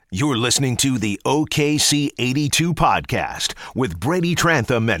You're listening to the OKC 82 podcast with Brady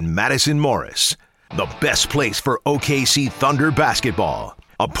Trantham and Madison Morris. The best place for OKC Thunder basketball.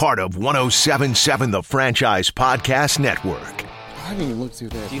 A part of 107.7 The Franchise Podcast Network. I didn't even look through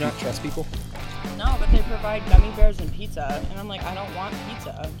that. Do you not trust people? No, but they provide gummy bears and pizza. And I'm like, I don't want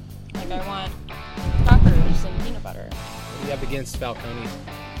pizza. Like, I want crackers and peanut butter. What do you have against Falcones?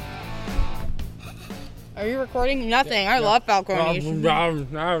 Are you recording? Nothing. I love Falcones.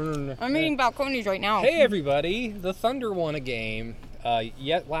 I'm eating Falcones right now. Hey, everybody. The Thunder won a game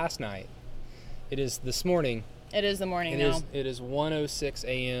yet last night. It is this morning. It is the morning now. It is 1:06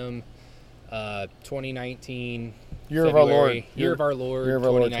 a.m. 2019. Year of our Lord. Year of our Lord. Year of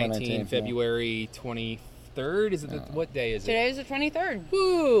our Lord, 2019. February 23rd. Is it? What day is it? Today is the 23rd.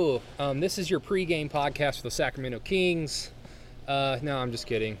 Woo! This is your pregame podcast for the Sacramento Kings. No, I'm just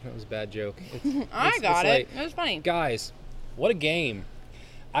kidding. That was a bad joke. I got it. It was funny. Guys, what a game.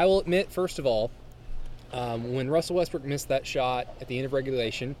 I will admit, first of all, when Russell Westbrook missed that shot at the end of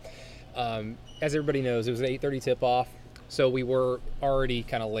regulation, as everybody knows, it was an 8:30 tip-off, so we were already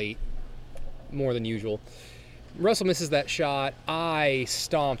kind of late, more than usual. Russell misses that shot. I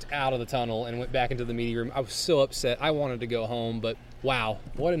stomped out of the tunnel and went back into the media room. I was so upset. I wanted to go home, but wow,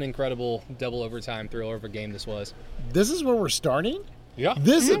 what an incredible double overtime thriller of a game this was. This is where we're starting? Yeah.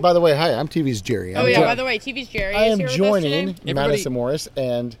 This is, by the way, hi, I'm TV's Jerry. By the way, TV's Jerry I is am here with us joining today. Madison Morris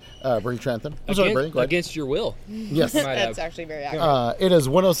and Brady Trantham. I'm sorry, Brady, go ahead. Against your will. Yes. That's actually very accurate. It is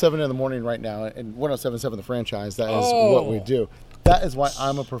 1:07 in the morning right now, and 107.7 The Franchise. That is what we do. That is why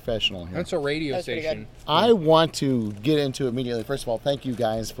I'm a professional here. That's a radio That's pretty station. good. I want to get into it immediately. First of all, thank you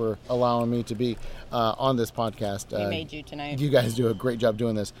guys for allowing me to be on this podcast. We made you tonight. You guys do a great job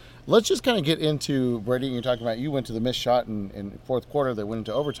doing this. Let's just kind of get into, Brady, you're talking about you went to the missed shot in fourth quarter that went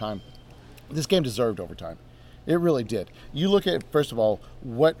into overtime. This game deserved overtime. It really did. You look at, first of all,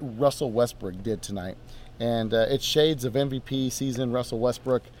 what Russell Westbrook did tonight. And it's shades of MVP season Russell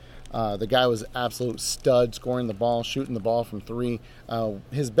Westbrook. The guy was absolute stud, scoring the ball, shooting the ball from three.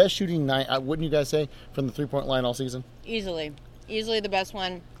 His best shooting night, wouldn't you guys say, from the three-point line all season? Easily the best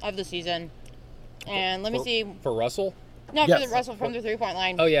one of the season. And let me see. For Russell? No, Yes. for the Russell from the three-point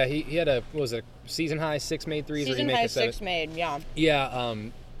line. Oh, yeah. He had a season high 6 made threes? Season or high he 6 made, yeah. Yeah,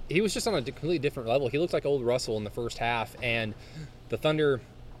 he was just on a completely different level. He looked like old Russell in the first half, and the Thunder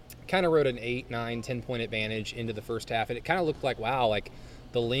kind of rode an 8, 9, 10-point advantage into the first half, and it kind of looked like, wow, like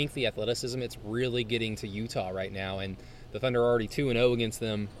the length, the athleticism, it's really getting to Utah right now, and the Thunder are already 2-0 against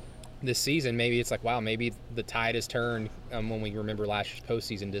them this season. Maybe it's like, wow, maybe the tide has turned when we remember last year's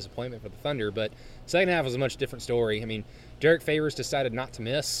postseason disappointment for the Thunder, but second half was a much different story. I mean, Derek Favors decided not to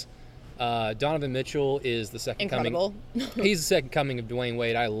miss. Donovan Mitchell is the second Incredible. coming. He's the second coming of Dwayne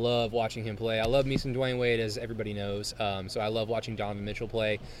Wade. I love watching him play. I love me some Dwayne Wade, as everybody knows. So I love watching Donovan Mitchell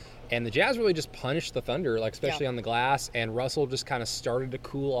play. And the Jazz really just punished the Thunder, like especially on the glass. And Russell just kind of started to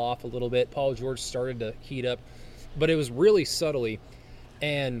cool off a little bit. Paul George started to heat up, but it was really subtly.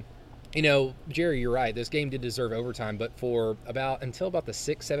 And you know, Jerry, you're right. This game did deserve overtime, but until about the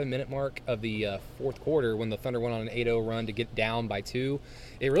 6-7 minute mark of the fourth quarter, when the Thunder went on an 8-0 run to get down by 2,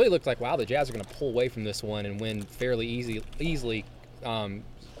 it really looked like, wow, the Jazz are going to pull away from this one and win fairly easily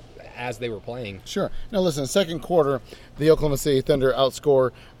as they were playing. Sure. Now listen, second quarter, the Oklahoma City Thunder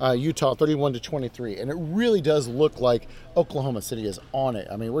outscore Utah 31-23, and it really does look like Oklahoma City is on it.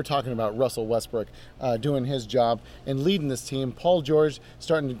 I mean, we're talking about Russell Westbrook doing his job and leading this team. Paul George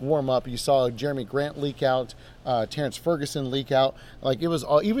starting to warm up. You saw Jeremy Grant leak out, Terrence Ferguson leak out. Like it was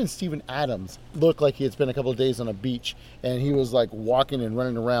all, even Steven Adams looked like he had spent a couple of days on a beach, and he was like walking and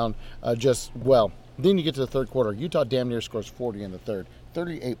running around just well. Then you get to the third quarter. Utah damn near scores 40 in the third.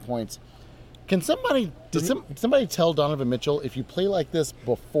 38 points. Did somebody tell Donovan Mitchell, if you play like this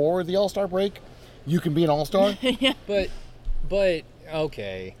before the All-Star break, you can be an All-Star? Yeah. But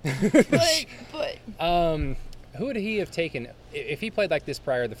okay. but who would he have taken if he played like this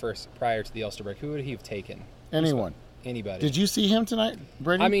prior to the All-Star break? Who would he have taken? Anyone. Anybody. Did you see him tonight,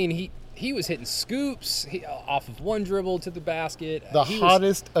 Brady? I mean, he was hitting scoops off of one dribble to the basket. He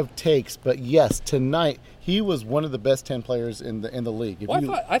hottest of takes, but yes, tonight he was one of the best 10 players in the league.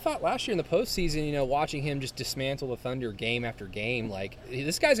 I thought last year in the postseason, you know, watching him just dismantle the Thunder game after game, like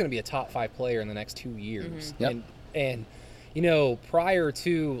this guy's going to be a top 5 player in the next 2 years. Mm-hmm. Yep. And you know, prior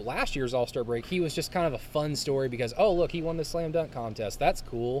to last year's All-Star break, he was just kind of a fun story because, oh look, he won the slam dunk contest. That's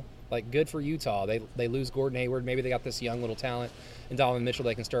cool. Like, good for Utah. They lose Gordon Hayward. Maybe they got this young little talent in Donovan Mitchell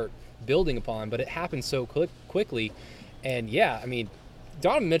they can start building upon. But it happened so quickly. And, yeah, I mean,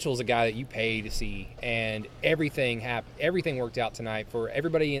 Donovan Mitchell is a guy that you pay to see. And everything worked out tonight for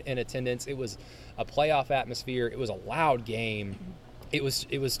everybody in attendance. It was a playoff atmosphere. It was a loud game. it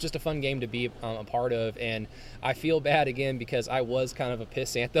was just a fun game to be a part of, and I feel bad again because I was kind of a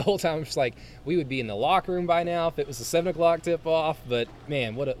pissant the whole time. I'm just like, we would be in the locker room by now if it was a 7 o'clock tip-off, but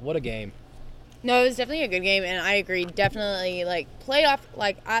man, what a game. No, it was definitely a good game, and I agree. Definitely, playoff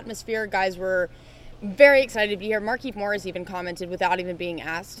atmosphere. Guys were very excited to be here. Markieff Morris even commented without even being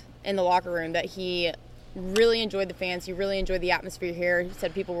asked in the locker room that he really enjoyed the fans. He really enjoyed the atmosphere here. He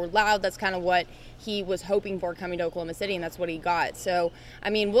said people were loud. That's kind of what he was hoping for coming to Oklahoma City, and that's what he got. So,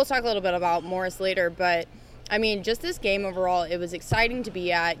 we'll talk a little bit about Morris later, but just this game overall, it was exciting to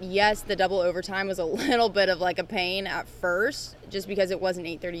be at. Yes, the double overtime was a little bit of a pain at first, just because it was an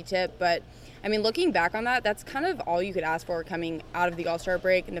 8:30 tip, but looking back on that, that's kind of all you could ask for coming out of the All-Star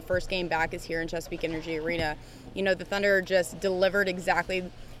break, and the first game back is here in Chesapeake Energy Arena. The Thunder just delivered exactly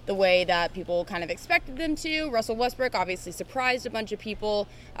the way that people kind of expected them to. Russell Westbrook obviously surprised a bunch of people,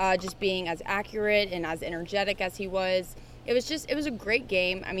 just being as accurate and as energetic as he was. It was a great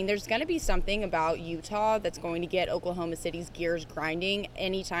game. There's going to be something about Utah that's going to get Oklahoma City's gears grinding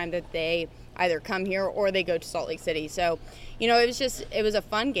anytime that they either come here or they go to Salt Lake City. So, it was a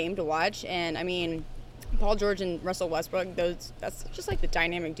fun game to watch. And, Paul George and Russell Westbrook, that's just the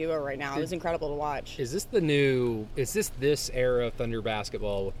dynamic duo right now. It was incredible to watch. Is this this era of Thunder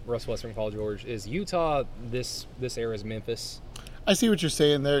basketball with Russell Westbrook and Paul George? Is Utah this era's Memphis? I see what you're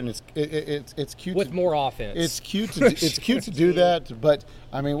saying there, and it's cute with more offense. It's cute to do that, but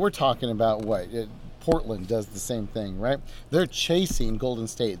we're talking about what Portland does the same thing, right? They're chasing Golden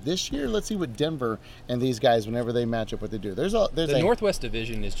State this year. Let's see what Denver and these guys, whenever they match up, what they do. The Northwest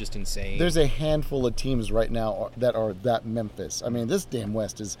Division is just insane. There's a handful of teams right now that are that Memphis. This damn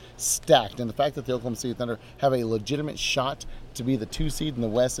West is stacked, and the fact that the Oklahoma City Thunder have a legitimate shot to be the 2 seed in the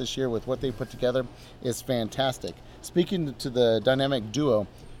West this year with what they put together is fantastic. Speaking to the dynamic duo,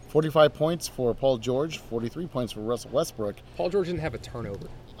 45 points for Paul George, 43 points for Russell Westbrook. Paul George didn't have a turnover.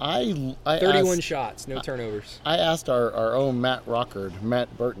 I 31 shots, no turnovers. I asked our own Matt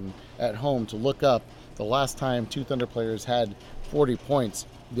Burton, at home to look up the last time 2 Thunder players had 40 points.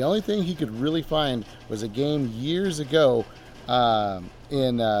 The only thing he could really find was a game years ago back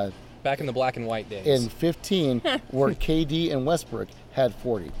in the black and white days. In 15, where KD and Westbrook had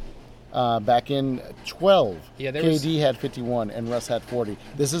 40. Back in 12, KD had 51 and Russ had 40.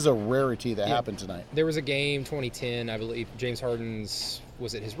 This is a rarity that happened tonight. There was a game, 2010, I believe, James Harden's,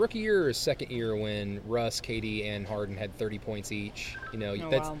 was it his rookie year or his second year, when Russ, KD, and Harden had 30 points each?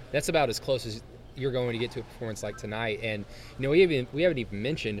 That's about as close as you're going to get to a performance like tonight. And we haven't even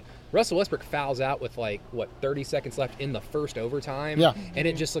mentioned Russell Westbrook fouls out with 30 seconds left in the first overtime. Yeah. And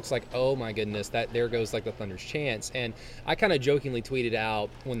it just looks like, oh my goodness, that there goes the Thunder's chance. And I kind of jokingly tweeted out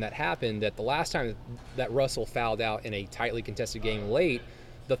when that happened that the last time that Russell fouled out in a tightly contested game late,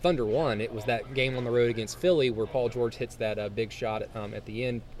 the Thunder won. It was that game on the road against Philly where Paul George hits that big shot at the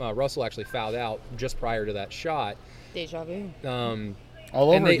end. Russell actually fouled out just prior to that shot. Deja vu.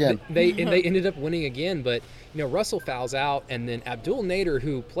 All over again. They ended up winning again, but Russell fouls out, and then Abdul Nader,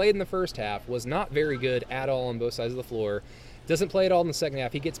 who played in the first half, was not very good at all on both sides of the floor. Doesn't play at all in the second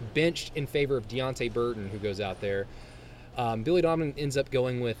half. He gets benched in favor of Deonte Burton, who goes out there. Billy Donovan ends up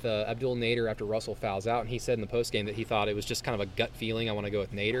going with Abdul Nader after Russell fouls out, and he said in the postgame that he thought it was just kind of a gut feeling, I want to go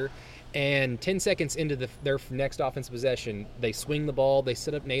with Nader. And 10 seconds into their next offensive possession, they swing the ball, they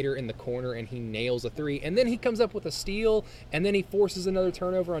set up Nader in the corner, and he nails a 3. And then he comes up with a steal, and then he forces another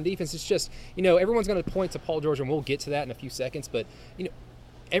turnover on defense. It's just, everyone's going to point to Paul George, and we'll get to that in a few seconds. But,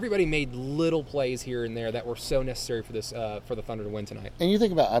 everybody made little plays here and there that were so necessary for this for the Thunder to win tonight. And you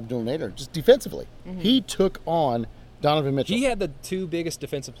think about Abdul Nader, just defensively. Mm-hmm. He took on Donovan Mitchell. He had the 2 biggest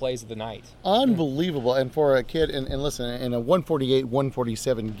defensive plays of the night. Unbelievable. And for a kid, and listen, in a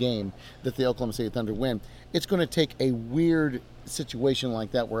 148-147 game that the Oklahoma City Thunder win, it's going to take a weird situation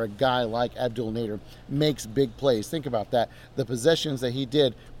like that where a guy like Abdul Nader makes big plays. Think about that. The possessions that he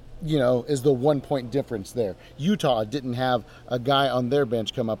did, is the 1-point difference there. Utah didn't have a guy on their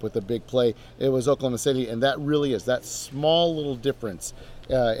bench come up with a big play. It was Oklahoma City, and that really is that small little difference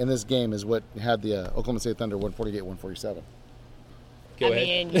in this game is what had the Oklahoma City Thunder 148-147. Go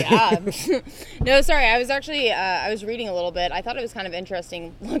ahead. Yeah. No, sorry. I was actually I was reading a little bit. I thought it was kind of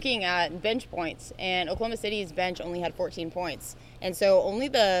interesting looking at bench points, and Oklahoma City's bench only had 14 points. And so only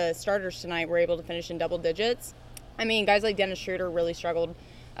the starters tonight were able to finish in double digits. Guys like Dennis Schroeder really struggled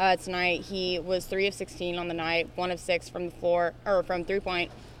tonight. He was 3 of 16 on the night, 1 of 6 from the floor, or from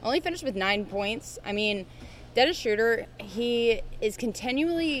 3-point. Only finished with 9 points. Dennis Schroeder, he is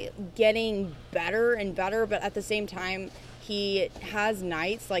continually getting better and better, but at the same time, he has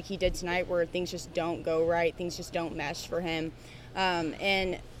nights like he did tonight where things just don't go right, things just don't mesh for him.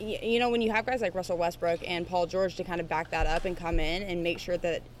 And, when you have guys like Russell Westbrook and Paul George to kind of back that up and come in and make sure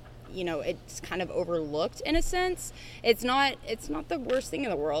that, it's kind of overlooked in a sense. It's not the worst thing in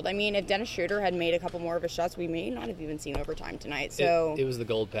the world. I mean, if Dennis Schroeder had made a couple more of his shots, we may not have even seen overtime tonight. So it was the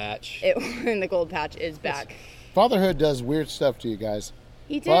gold patch. And the gold patch is back. Fatherhood does weird stuff to you guys.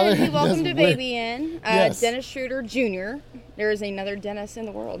 He did. He welcomed a baby in. Yes. Dennis Schroeder Jr. There is another Dennis in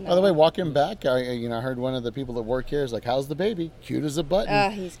the world now. By the way, walking back, I heard one of the people that work here is like, "How's the baby? Cute as a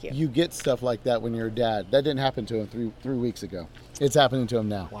button." He's cute. You get stuff like that when you're a dad. That didn't happen to him three weeks ago. It's happening to him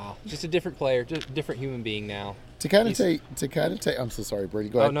now. Wow, just a different player, just a different human being now. To kind of take. I'm so sorry, Brady.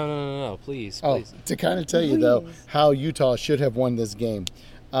 Go ahead. Oh no, please. To kind of tell you though how Utah should have won this game.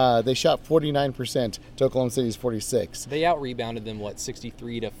 They shot 49% to Oklahoma City's 46%. They out-rebounded them,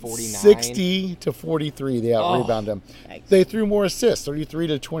 63 to 49? 60 to 43, they out-rebounded them. Yikes. They threw more assists, 33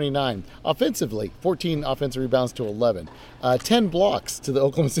 to 29. Offensively, 14 offensive rebounds to 11. 10 blocks to the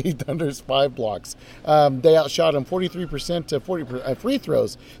Oklahoma City Thunder's 5 blocks. They outshot them 43% to 40%. Free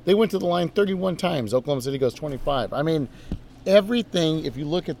throws, they went to the line 31 times. Oklahoma City goes 25. I mean, everything, if you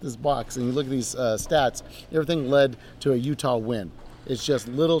look at this box and you look at these stats, everything led to a Utah win. It's just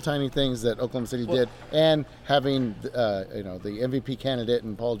little tiny things that Oklahoma City did, and having the MVP candidate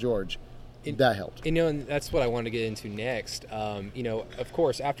and Paul George, that helped. And that's what I wanted to get into next. Of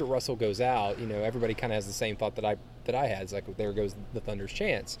course, after Russell goes out, everybody kind of has the same thought that I had. It's like, there goes the Thunder's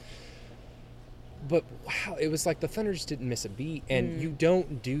chance. But wow, it was like the Thunder just didn't miss a beat, and you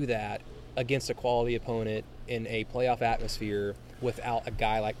don't do that against a quality opponent in a playoff atmosphere without a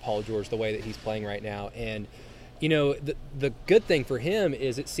guy like Paul George the way that he's playing right now. And the good thing for him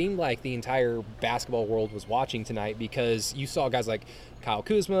is it seemed like the entire basketball world was watching tonight, because you saw guys like Kyle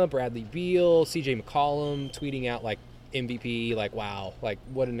Kuzma, Bradley Beal, CJ McCollum tweeting out like MVP, like, wow, like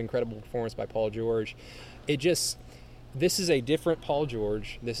what an incredible performance by Paul George. This is a different Paul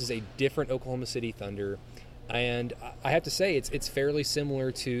George. This is a different Oklahoma City Thunder. And I have to say, it's fairly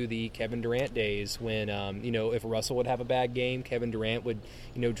similar to the Kevin Durant days when, if Russell would have a bad game, Kevin Durant would,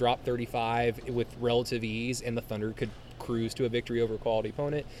 drop 35 with relative ease, and the Thunder could cruise to a victory over a quality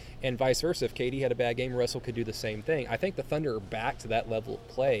opponent, and vice versa. If KD had a bad game, Russell could do the same thing. I think the Thunder are back to that level of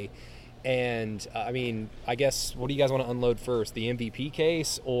play. And, I guess, what do you guys want to unload first? The MVP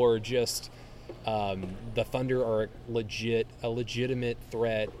case, or just the Thunder are a legitimate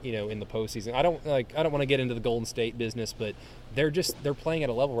threat, in the postseason? I don't want to get into the Golden State business, but they're playing at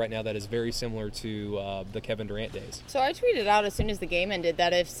a level right now that is very similar to the Kevin Durant days. So I tweeted out as soon as the game ended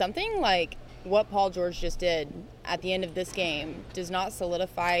that if something like what Paul George just did at the end of this game does not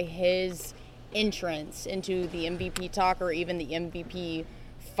solidify his entrance into the MVP talk or even the MVP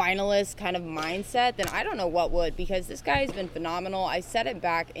finalist kind of mindset, then I don't know what would, because this guy has been phenomenal. I said it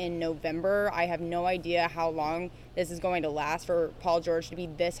back in November. I have no idea how long this is going to last for Paul George to be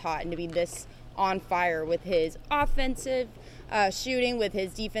this hot and to be this on fire with his offensive shooting, with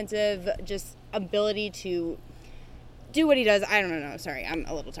his defensive just ability to do what he does. I don't know. Sorry, I'm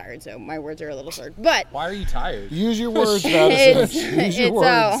a little tired, so my words are a little slurred. But why are you tired? Use your words, Madison. Use your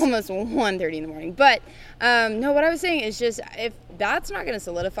words. Almost 1:30 in the morning. But no, what I was saying is just, if that's not going to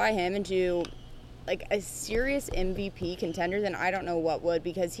solidify him into like a serious MVP contender, then I don't know what would,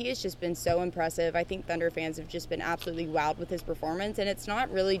 because he has just been so impressive. I think Thunder fans have just been absolutely wowed with his performance, and it's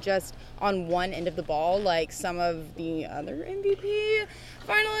not really just on one end of the ball like some of the other MVP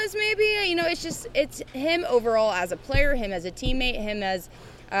finalists maybe. It's him overall as a player, him as a teammate, him as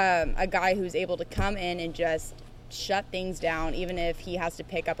a guy who's able to come in and just shut things down, even if he has to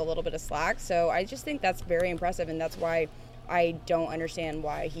pick up a little bit of slack. So I just think that's very impressive, and that's why I don't understand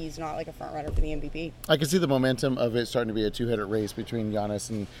why he's not like a front runner for the MVP. I can see the momentum of it starting to be a two-headed race between Giannis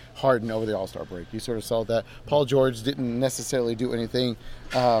and Harden over the All-Star break. You sort of saw that. Paul George didn't necessarily do anything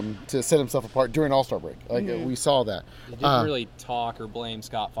to set himself apart during All-Star break. We saw that. He didn't really talk or blame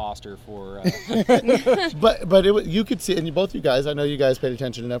Scott Foster for. But you could see, and both you guys, I know you guys paid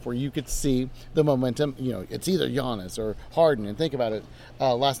attention enough where you could see the momentum. It's either Giannis or Harden. And think about it.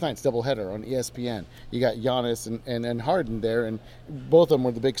 Last night's doubleheader on ESPN. You got Giannis and Harden there, and both of them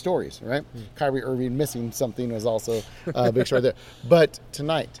were the big stories, right? Kyrie Irving missing something was also a big story there. But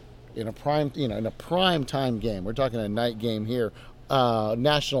tonight, in a prime time game, we're talking a night game here.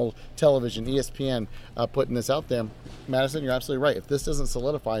 National television, ESPN, putting this out there. Madison, you're absolutely right. If this doesn't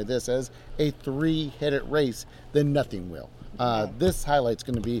solidify this as a three-headed race, then nothing will. This highlight's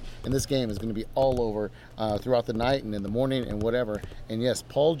going to be, and this game is going to be all over throughout the night and in the morning and whatever. And yes,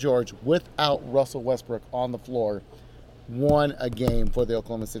 Paul George, without Russell Westbrook on the floor, won a game for the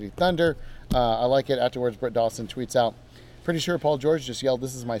Oklahoma City Thunder. I like it. Afterwards, Brett Dawson tweets out, pretty sure Paul George just yelled,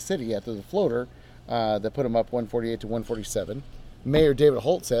 "This is my city," after the floater that put him up 148 to 147. Mayor David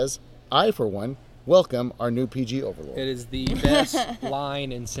Holt says, I, for one, welcome our new PG overlord. It is the best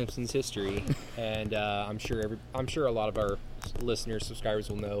line in Simpsons history, and I'm sure a lot of our listeners, subscribers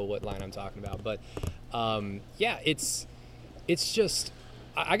will know what line I'm talking about. But yeah, it's just,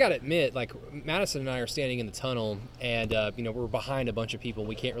 I gotta admit, like, Madison and I are standing in the tunnel, and we're behind a bunch of people.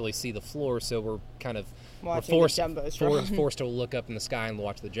 We can't really see the floor, so we're kind of forced to look up in the sky and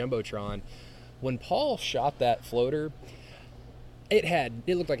watch the Jumbotron. When Paul shot that floater, it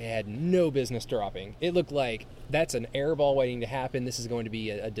looked like it had no business dropping. It looked like that's an air ball waiting to happen. This is going to be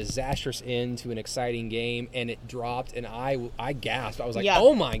a disastrous end to an exciting game, and it dropped, and I gasped. I was like,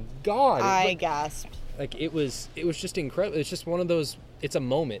 oh my God. I gasped. Like, it was just incredible. It's just one of those, it's a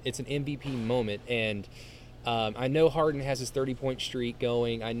moment. It's an MVP moment, and I know Harden has his 30-point streak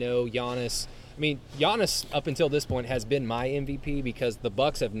going. I know Giannis up until this point has been my MVP because the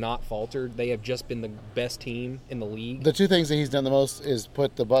Bucks have not faltered. They have just been the best team in the league. The two things that he's done the most is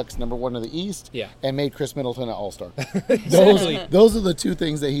put the Bucks number one in the East, and made Chris Middleton an All-Star. Those are the two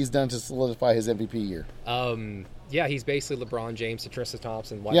things that he's done to solidify his MVP year. Yeah, he's basically LeBron James to Tristan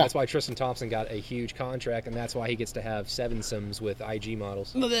Thompson. That's why Tristan Thompson got a huge contract, and that's why he gets to have 7 Sims with IG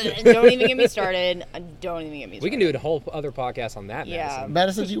models. Don't even get me started. We can do a whole other podcast on that, Yeah. Madison.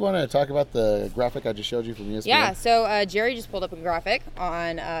 Madison, do you want to talk about the graphic I just showed you from ESPN? Yeah, so Jerry just pulled up a graphic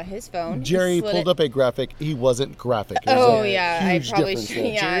on his phone. Jerry pulled up a graphic. He wasn't graphic. I probably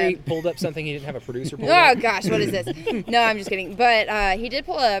should. Jerry pulled up something he didn't have a producer pull up. Oh, gosh, what is this? No, I'm just kidding. But he did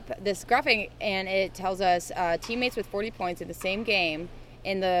pull up this graphic, and it tells us teammates with 40 points in the same game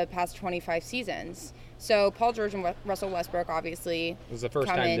in the past 25 seasons. So Paul George and Russell Westbrook obviously It was the first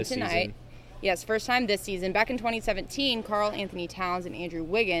come time in this tonight. season. Yes, first time this season. Back in 2017, Karl Anthony Towns and Andrew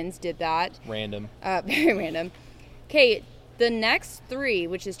Wiggins did that. Random. Very random. Okay, the next 3,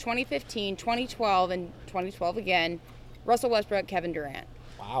 which is 2015, 2012, and 2012 again, Russell Westbrook, Kevin Durant.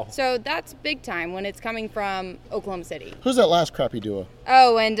 Wow. So that's big time when it's coming from Oklahoma City. Who's that last crappy duo?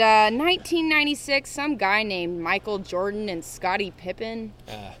 Oh, and 1996, some guy named Michael Jordan and Scottie Pippen.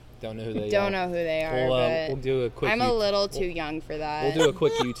 Don't know who they are. Don't know who they are, but we'll do a quick I'm a little too young for that. We'll do a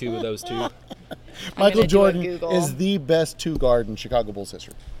quick YouTube of those two. Michael Jordan is the best 2 guard in Chicago Bulls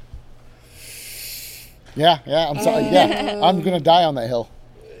history. Yeah, I'm sorry. Yeah, I'm going to die on that hill.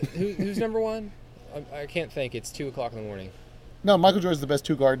 Who's number 1? I can't think. It's 2 o'clock in the morning. No, Michael Jordan's the best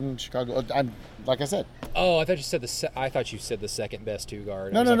 2 guard in Chicago. Like I said. Oh, I thought you said the second best 2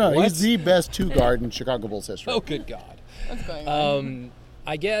 guard. No. He's the best 2 guard in Chicago Bulls history. Oh, good God. What's going on?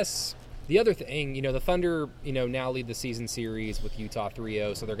 I guess the other thing, the Thunder, now lead the season series with Utah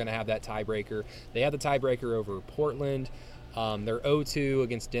 3-0, so they're going to have that tiebreaker. They have the tiebreaker over Portland. They're 0-2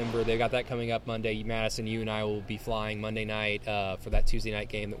 against Denver. They've got that coming up Monday. Madison, you and I will be flying Monday night for that Tuesday night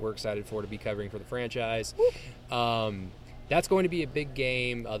game that we're excited to be covering for the franchise. That's going to be a big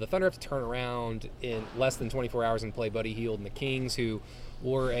game. The Thunder have to turn around in less than 24 hours and play Buddy Hield and the Kings, who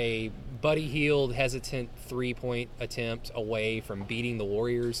were a Buddy Hield hesitant 3-point attempt away from beating the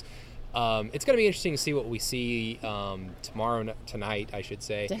Warriors. It's going to be interesting to see what we see tonight, I should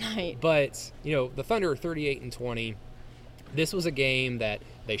say. But, the Thunder are 38-20. This was a game that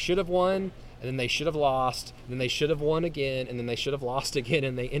they should have won, and then they should have lost, and then they should have won again, and then they should have lost again,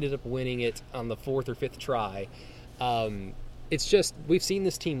 and they ended up winning it on the 4th or 5th try. It's just, we've seen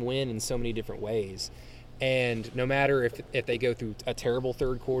this team win in so many different ways. And no matter if they go through a terrible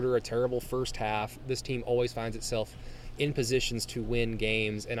third quarter, a terrible first half, this team always finds itself in positions to win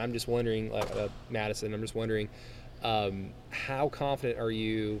games. And I'm just wondering, Madison, how confident are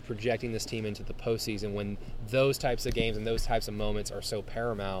you projecting this team into the postseason when those types of games and those types of moments are so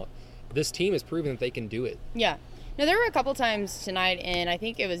paramount? This team has proven that they can do it. Yeah. No, there were a couple times tonight, and I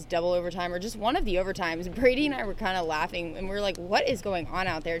think it was double overtime or just one of the overtimes. Brady and I were kind of laughing, and we were like, what is going on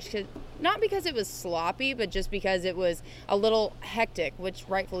out there? Not because it was sloppy, but just because it was a little hectic, which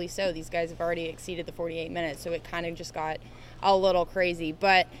rightfully so. These guys have already exceeded the 48 minutes, so it kind of just got a little crazy.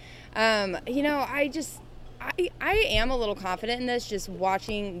 But, I am a little confident in this, just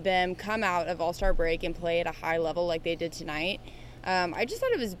watching them come out of All-Star break and play at a high level like they did tonight. I just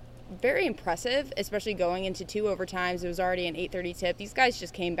thought it was very impressive, especially going into 2 overtimes. It was already an 8:30 tip. These guys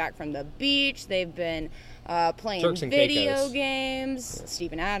just came back from the beach. They've been playing video games.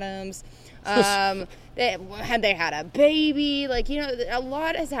 Steven Adams. They had a baby. A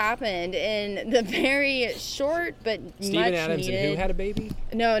lot has happened in the very short but Steven Adams needed. And who had a baby?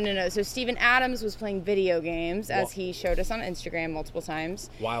 No. So Steven Adams was playing video games, as he showed us on Instagram multiple times.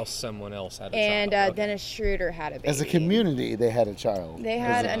 While someone else had a child. And Dennis Schroeder had a baby. As a community, they had a child. They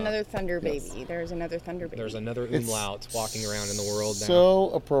had another Thunder baby. There's another Thunder baby. There's another umlaut walking around in the world now. So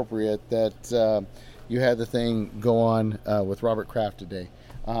appropriate that... you had the thing go on with Robert Kraft today.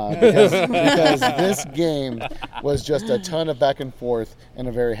 Because this game was just a ton of back and forth and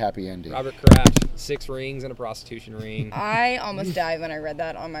a very happy ending. Robert Kraft, 6 rings and a prostitution ring. I almost died when I read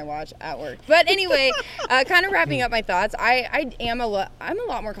that on my watch at work. But anyway, kind of wrapping up my thoughts, I'm a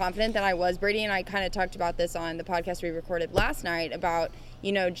lot more confident than I was. Brady and I kind of talked about this on the podcast we recorded last night about,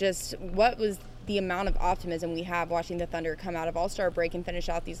 just what was the amount of optimism we have watching the Thunder come out of All-Star break and finish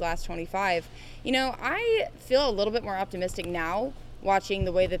out these last 25. I feel a little bit more optimistic now watching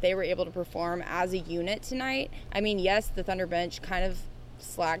the way that they were able to perform as a unit tonight. I mean, yes, the Thunder bench kind of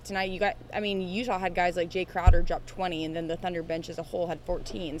slacked tonight. Utah had guys like Jay Crowder drop 20, and then the Thunder bench as a whole had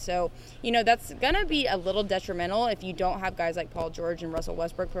 14. So, that's going to be a little detrimental if you don't have guys like Paul George and Russell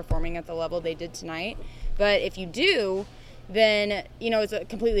Westbrook performing at the level they did tonight. But if you do, then, it's a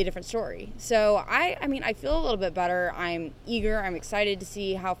completely different story. So, I feel a little bit better. I'm eager. I'm excited to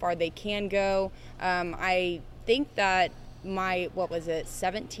see how far they can go. I think that my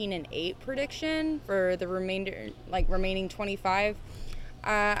 17-8 prediction for the remaining 25,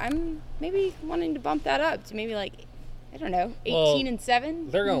 I'm maybe wanting to bump that up to maybe 18-7.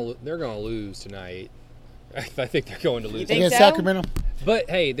 They're gonna lose tonight. I think they're going to lose against Sacramento. But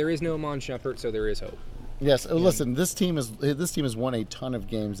hey, there is no Iman Shumpert, so there is hope. Yes, listen. This team has won a ton of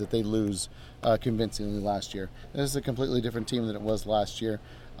games that they lose convincingly last year. This is a completely different team than it was last year.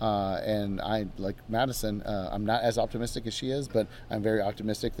 And I, like Madison, I'm not as optimistic as she is, but I'm very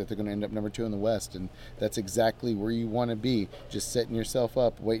optimistic that they're going to end up number 2 in the West, and that's exactly where you want to be, just setting yourself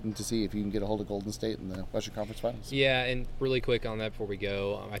up, waiting to see if you can get a hold of Golden State in the Western Conference Finals. Yeah, and really quick on that before we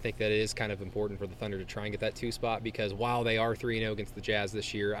go, I think that it is kind of important for the Thunder to try and get that 2 spot, because while they are 3-0 against the Jazz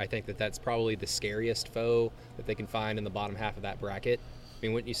this year, I think that that's probably the scariest foe that they can find in the bottom half of that bracket. I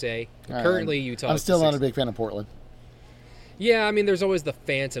mean, wouldn't you say? Currently, Utah. I'm still not a big fan of Portland. Yeah, I mean, there's always the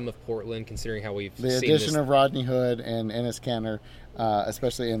phantom of Portland, considering how we've seen the addition of Rodney Hood and Enes Kanter,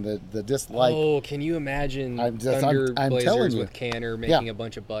 especially in the dislike. Oh, can you imagine Thunder Blazers with Kanter making a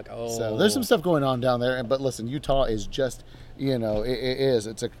bunch of buck? Oh, so there's some stuff going on down there. But listen, Utah is just,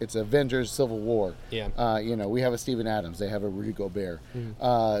 it's Avengers Civil War. Yeah. We have a Steven Adams. They have a Rudy Gobert.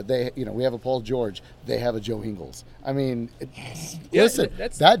 Mm-hmm. We have a Paul George. They have a Joe Ingles. I mean, listen,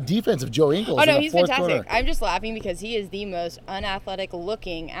 that defense of Joe Ingles. Oh no, in the he's fourth fantastic. quarter, I'm just laughing because he is the most unathletic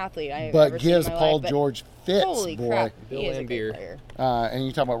looking athlete I've but ever seen in gives my Paul life. George fits, Holy boy. crap, Bill he is a Laimbeer. good player. And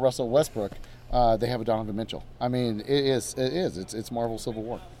you talk about Russell Westbrook. They have a Donovan Mitchell. I mean, it's Marvel Civil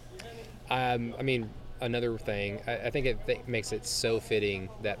War. I mean, another thing, I think it makes it so fitting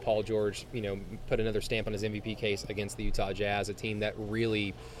that Paul George, put another stamp on his MVP case against the Utah Jazz, a team that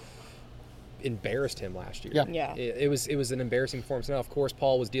really embarrassed him last year. Yeah. It was an embarrassing performance. Now, of course,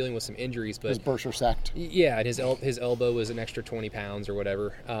 Paul was dealing with some injuries, but His Burscher sacked. Yeah, and his elbow was an extra 20 pounds or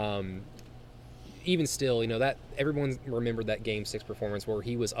whatever. Even still, that everyone remembered that Game 6 performance where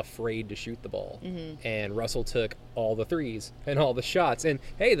he was afraid to shoot the ball. Mm-hmm. And Russell took all the threes and all the shots. And,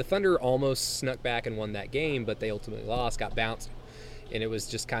 hey, the Thunder almost snuck back and won that game, but they ultimately lost, got bounced. And it was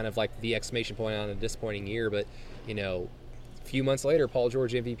just kind of like the exclamation point on a disappointing year. But, a few months later, Paul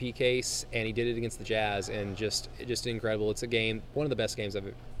George MVP case, and he did it against the Jazz, and just incredible. It's a game, one of the best games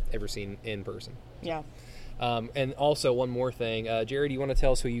I've ever seen in person. Yeah. And also, one more thing. Jerry, do you want to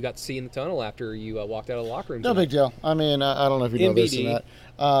tell us who you got to see in the tunnel after you walked out of the locker room No tonight? big deal. I mean, I don't know if you know this or MBD.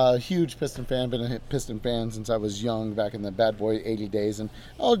 not. Huge Piston fan. Been a Piston fan since I was young, back in the Bad Boy 80 days. And,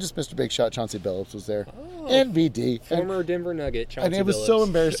 just Mr. Big Shot, Chauncey Billups was there. Oh, and VD. Former Denver Nugget, Chauncey And it was Billups. so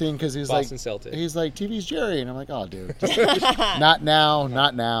embarrassing because he's Boston like, Celtic. he's like, TV's Jerry. And I'm like, oh, dude. Not now.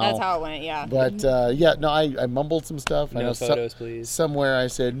 That's how it went, yeah. But, I mumbled some stuff. I No know photos, please. Somewhere I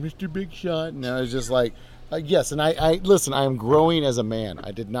said, Mr. Big Shot. And I was just like, yes, and I listen, I am growing as a man.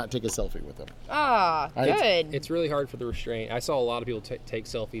 I did not take a selfie with him. Good. It's really hard for the restraint. I saw a lot of people take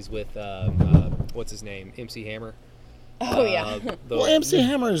selfies with, what's his name, MC Hammer. Oh, yeah. Well, MC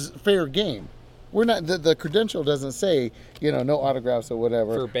Hammer's fair game. We're not, the credential doesn't say, no autographs or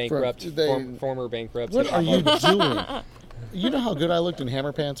whatever. For bankrupt, former bankrupt. What are you doing? You know how good I looked in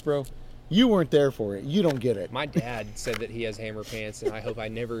Hammer pants, bro? You weren't there for it. You don't get it. My dad said that he has Hammer pants, and I hope I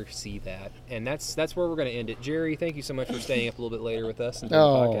never see that. And that's where we're going to end it. Jerry, thank you so much for staying up a little bit later with us. And doing the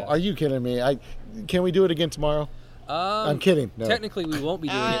podcast. Are you kidding me? Can we do it again tomorrow? I'm kidding. No. Technically, we won't be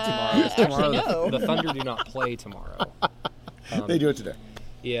doing it tomorrow. Because tomorrow actually, no. the Thunder do not play tomorrow. They do it today.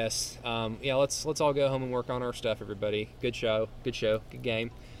 Yes. Let's all go home and work on our stuff, everybody. Good show. Good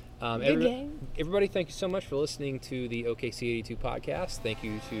game. Good game. Everybody, thank you so much for listening to the OKC 82 podcast. Thank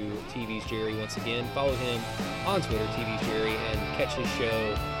you to TV's Jerry once again. Follow him on Twitter, TV's Jerry, and catch his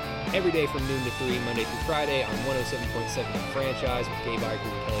show every day from noon to 3, Monday through Friday on 107.7 The Franchise with Gabe Eicher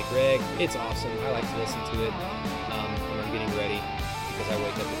and Kelly Gregg. It's awesome. I like to listen to it when I'm getting ready because I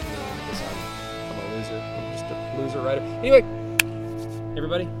wake up at noon because I'm a loser. I'm just a loser writer. Anyway,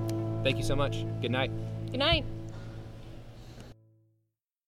 everybody, thank you so much. Good night. Good night.